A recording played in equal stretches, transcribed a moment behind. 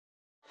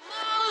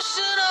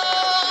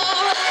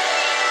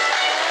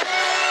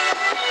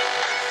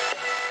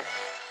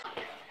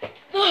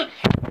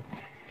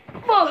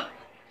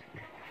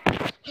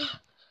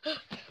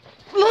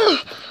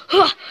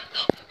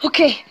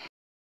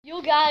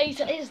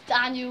guys, it's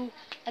Daniel,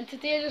 and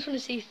today I just want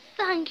to say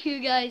thank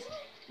you guys.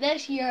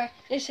 This year,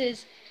 this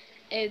is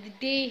the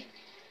day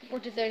before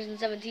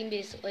 2017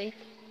 basically.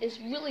 It's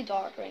really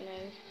dark right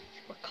now.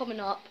 We're coming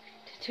up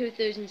to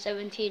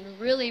 2017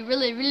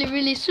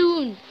 really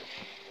soon.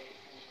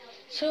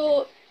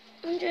 So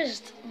I'm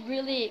just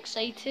really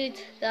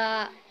excited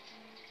that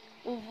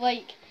we've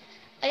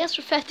I guess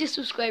we're 50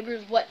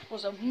 subscribers, which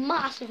was a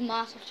massive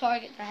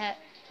target to hit.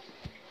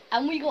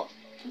 And we got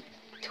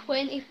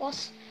 20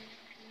 plus,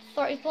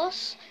 30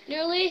 plus,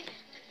 nearly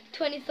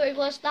 20, 30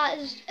 plus. That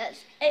is,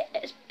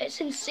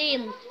 it's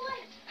insane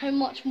how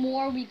much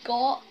more we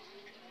got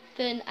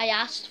than I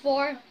asked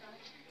for.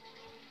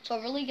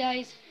 So really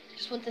guys,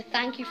 just want to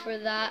thank you for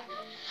that.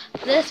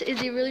 This is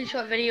a really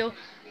short video,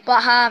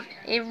 but have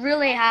a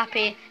really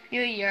happy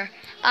new year,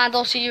 and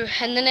I'll see you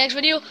in the next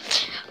video.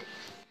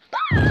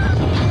 Bye!